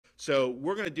So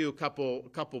we're going to do a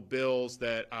couple bills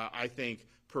that I think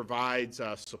provides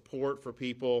support for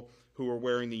people who are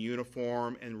wearing the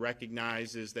uniform and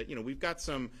recognizes that, we've got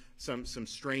some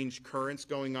strange currents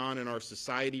going on in our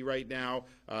society right now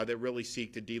that really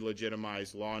seek to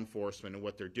delegitimize law enforcement and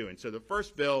what they're doing. So the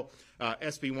first bill,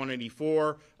 SB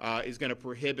 184, is going to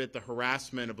prohibit the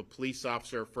harassment of a police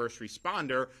officer or first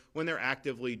responder when they're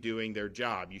actively doing their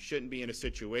job. You shouldn't be in a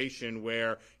situation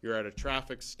where you're at a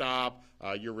traffic stop,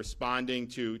 you're responding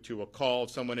to a call of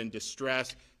someone in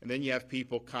distress, and then you have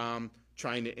people come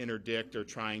trying to interdict or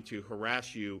trying to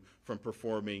harass you from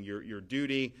performing your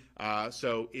duty.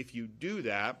 So if you do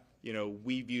that,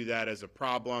 we view that as a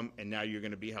problem, and now you're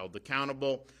going to be held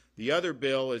accountable. The other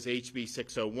bill is HB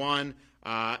 601,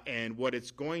 and what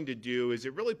it's going to do is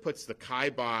it really puts the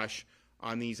kibosh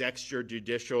on these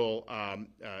extrajudicial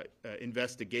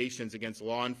investigations against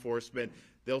law enforcement.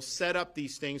 They'll set up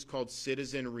these things called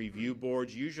citizen review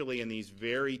boards, usually in these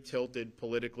very tilted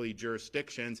politically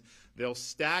jurisdictions. They'll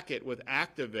stack it with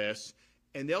activists,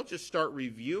 and they'll just start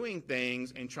reviewing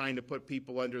things and trying to put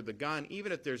people under the gun,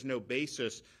 even if there's no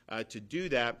basis to do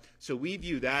that. So we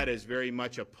view that as very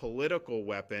much a political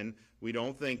weapon. We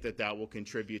don't think that that will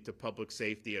contribute to public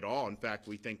safety at all. In fact,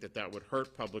 we think that that would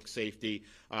hurt public safety.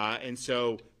 And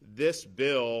so this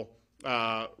bill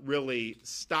really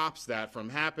stops that from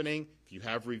happening. If you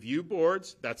have review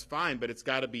boards, that's fine, but it's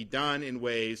got to be done in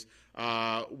ways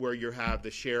where you have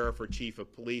the sheriff or chief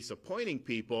of police appointing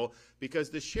people, because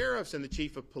the sheriffs and the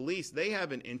chief of police, they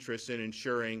have an interest in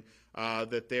ensuring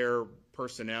that their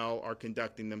personnel are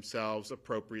conducting themselves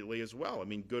appropriately as well. I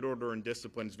mean, good order and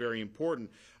discipline is very important,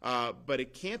 but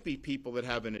it can't be people that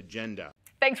have an agenda.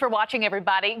 Thanks for watching,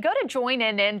 everybody. Go to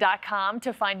joinnn.com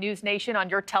to find NewsNation on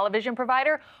your television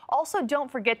provider. Also,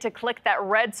 don't forget to click that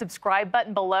red subscribe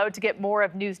button below to get more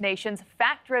of NewsNation's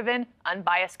fact-driven,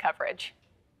 unbiased coverage.